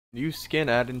New skin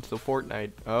added into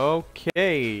Fortnite.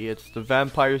 Okay, it's the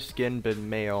vampire skin but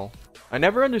male. I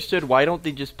never understood why don't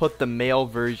they just put the male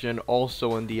version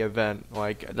also in the event.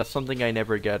 Like, that's something I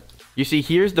never get. You see,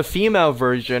 here's the female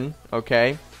version,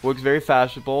 okay? Looks very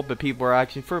fashionable, but people are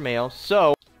asking for male.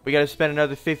 So, we gotta spend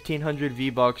another 1,500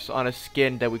 V-Bucks on a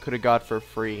skin that we could have got for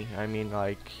free. I mean,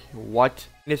 like, what?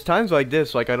 And it's times like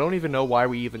this, like, I don't even know why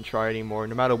we even try anymore.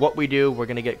 No matter what we do, we're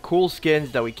gonna get cool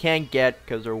skins that we can't get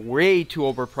because they're way too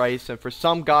overpriced. And for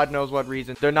some god knows what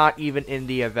reason, they're not even in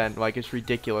the event. Like, it's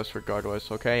ridiculous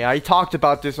regardless, okay? I talked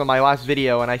about this on my last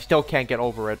video and I still can't get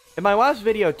over it. In my last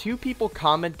video, 2 people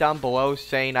comment down below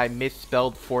saying I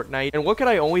misspelled Fortnite. And what can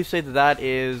I only say to that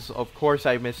is, of course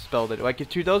I misspelled it. Like,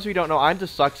 to those who don't know, I'm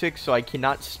dyslexic, so I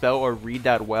cannot spell or read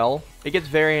that well. It gets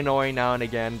very annoying now and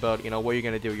again, but, you know, what are you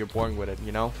gonna do? You're born with it,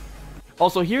 you know?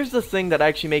 Also, here's the thing that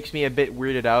actually makes me a bit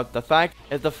weirded out. The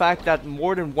fact that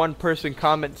more than one person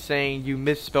comments saying you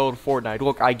misspelled Fortnite.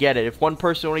 Look, I get it. If one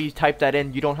person only typed that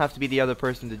in, you don't have to be the other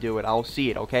person to do it. I'll see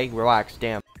it, okay? Relax,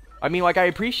 damn. I mean, like, I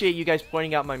appreciate you guys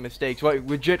pointing out my mistakes. Well,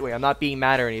 legitimately, I'm not being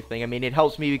mad or anything. I mean, it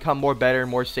helps me become more better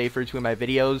and more safer to my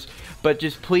videos. But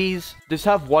just please, just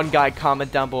have one guy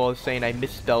comment down below saying I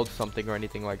misspelled something or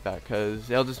anything like that. Because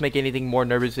it'll just make anything more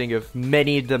nervousing if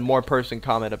the more person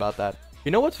comment about that. You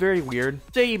know what's very weird?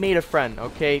 Say you made a friend,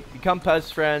 okay? Become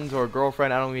best friends or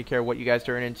girlfriend, I don't really care what you guys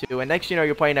turn into. And next you know,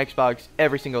 you're playing Xbox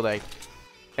every single day.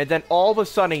 And then all of a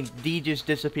sudden, they just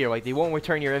disappear. Like, they won't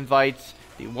return your invites.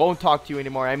 They won't talk to you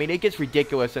anymore. I mean, it gets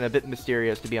ridiculous and a bit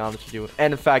mysterious, to be honest with you.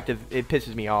 And in fact, it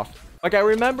pisses me off. Like, I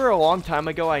remember a long time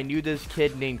ago, I knew this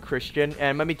kid named Christian.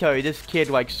 And let me tell you, this kid,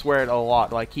 like, sweared a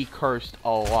lot. Like, he cursed a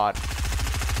lot.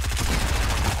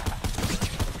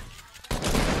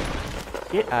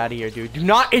 Get out of here, dude. Do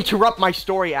not interrupt my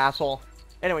story, asshole.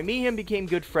 Anyway, me and him became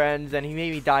good friends, and he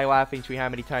made me die laughing to how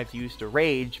many times he used to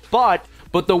rage. But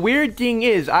the weird thing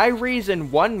is, I raise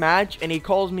in one match, and he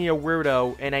calls me a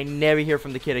weirdo, and I never hear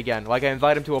from the kid again. Like, I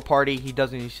invite him to a party, he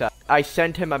doesn't accept. I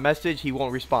send him a message, he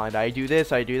won't respond. I do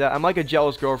this, I do that. I'm like a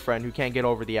jealous girlfriend who can't get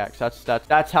over the ex.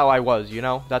 That's how I was, you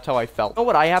know? That's how I felt. You know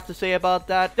what I have to say about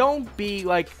that? Don't be,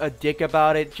 like, a dick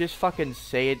about it. Just fucking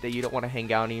say it that you don't want to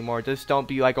hang out anymore. Just don't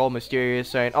be, like, all mysterious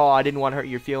saying, oh, I didn't want to hurt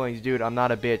your feelings, dude. I'm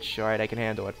not a bitch. Alright, I can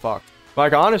handle it. Fuck.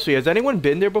 Like, honestly, has anyone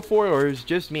been there before, or is it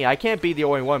just me? I can't be the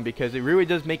only one, because it really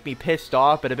does make me pissed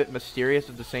off, but a bit mysterious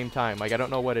at the same time. Like, I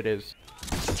don't know what it is.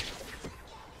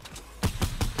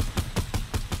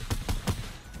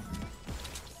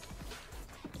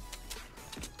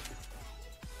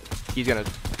 He's gonna...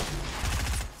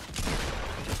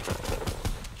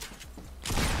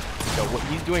 So,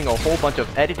 he's doing a whole bunch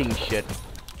of editing shit.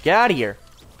 Get out of here.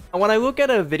 When I look at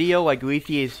a video like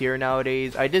Leafy is here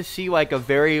nowadays, I just see like a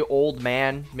very old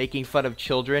man making fun of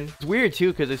children. It's weird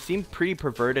too because it seemed pretty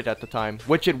perverted at the time,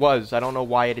 which it was. I don't know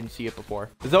why I didn't see it before.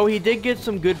 Though he did get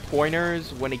some good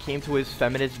pointers when it came to his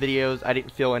feminist videos, I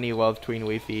didn't feel any love between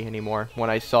Leafy anymore when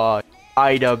I saw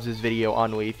iDubbbz' video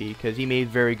on Leafy because he made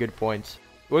very good points.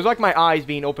 It was like my eyes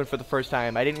being opened for the first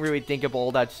time. I didn't really think of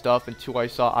all that stuff until I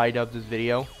saw iDubbbz'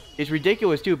 video. It's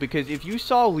ridiculous too because if you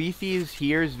saw Leafy's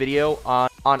here's video on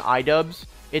iDubbbz,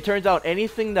 it turns out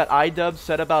anything that iDubbbz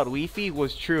said about Leafy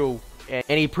was true.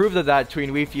 And he proved that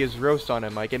between Leafy's roast on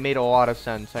him. Like, it made a lot of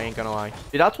sense, I ain't gonna lie.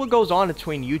 Dude, that's what goes on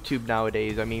between YouTube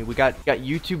nowadays. I mean, we got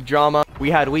YouTube drama. We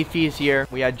had Leafy's here.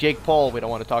 We had Jake Paul, we don't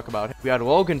want to talk about him. We had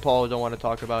Logan Paul, we don't want to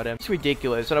talk about him. It's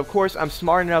ridiculous. And of course, I'm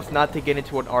smart enough not to get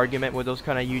into an argument with those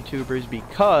kind of YouTubers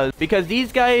because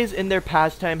these guys in their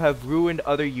pastime have ruined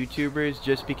other YouTubers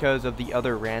just because of the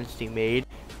other rants they made.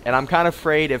 And I'm kind of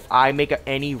afraid if I make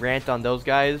any rant on those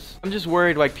guys, I'm just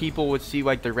worried like people would see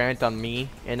like the rant on me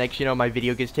and like, you know, my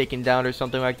video gets taken down or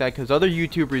something like that because other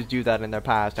YouTubers do that in their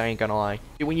past, I ain't gonna lie.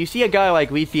 When you see a guy like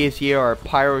Leafy is here or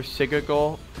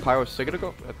Pyrocyclical,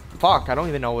 fuck, I don't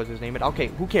even know what his name is. Okay,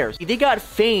 who cares? They got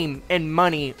fame and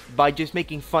money by just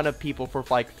making fun of people for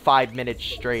like 5 minutes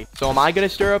straight. So am I gonna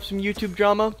stir up some YouTube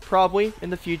drama? Probably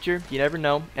in the future. You never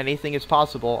know. Anything is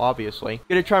possible, obviously. I'm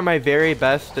gonna try my very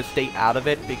best to stay out of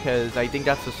it because I think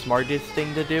that's the smartest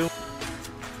thing to do.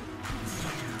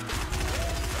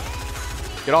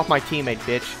 Get off my teammate,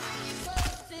 bitch.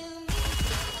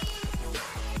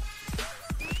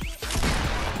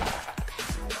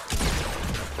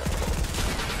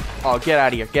 Oh, get out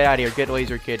of here. Get out of here. Get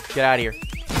laser kid. Get out of here.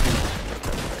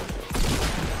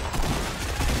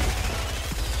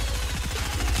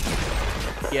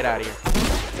 Get out of here.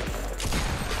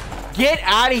 Get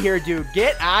out of here, dude.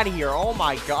 Get out of here. Oh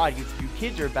my god. You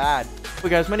kids are bad. Hey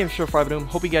guys, my name is Short5Doom.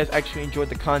 Hope you guys actually enjoyed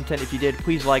the content. If you did,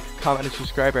 please like, comment, and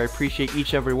subscribe. I appreciate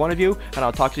each and every one of you. And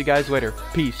I'll talk to you guys later.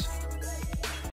 Peace.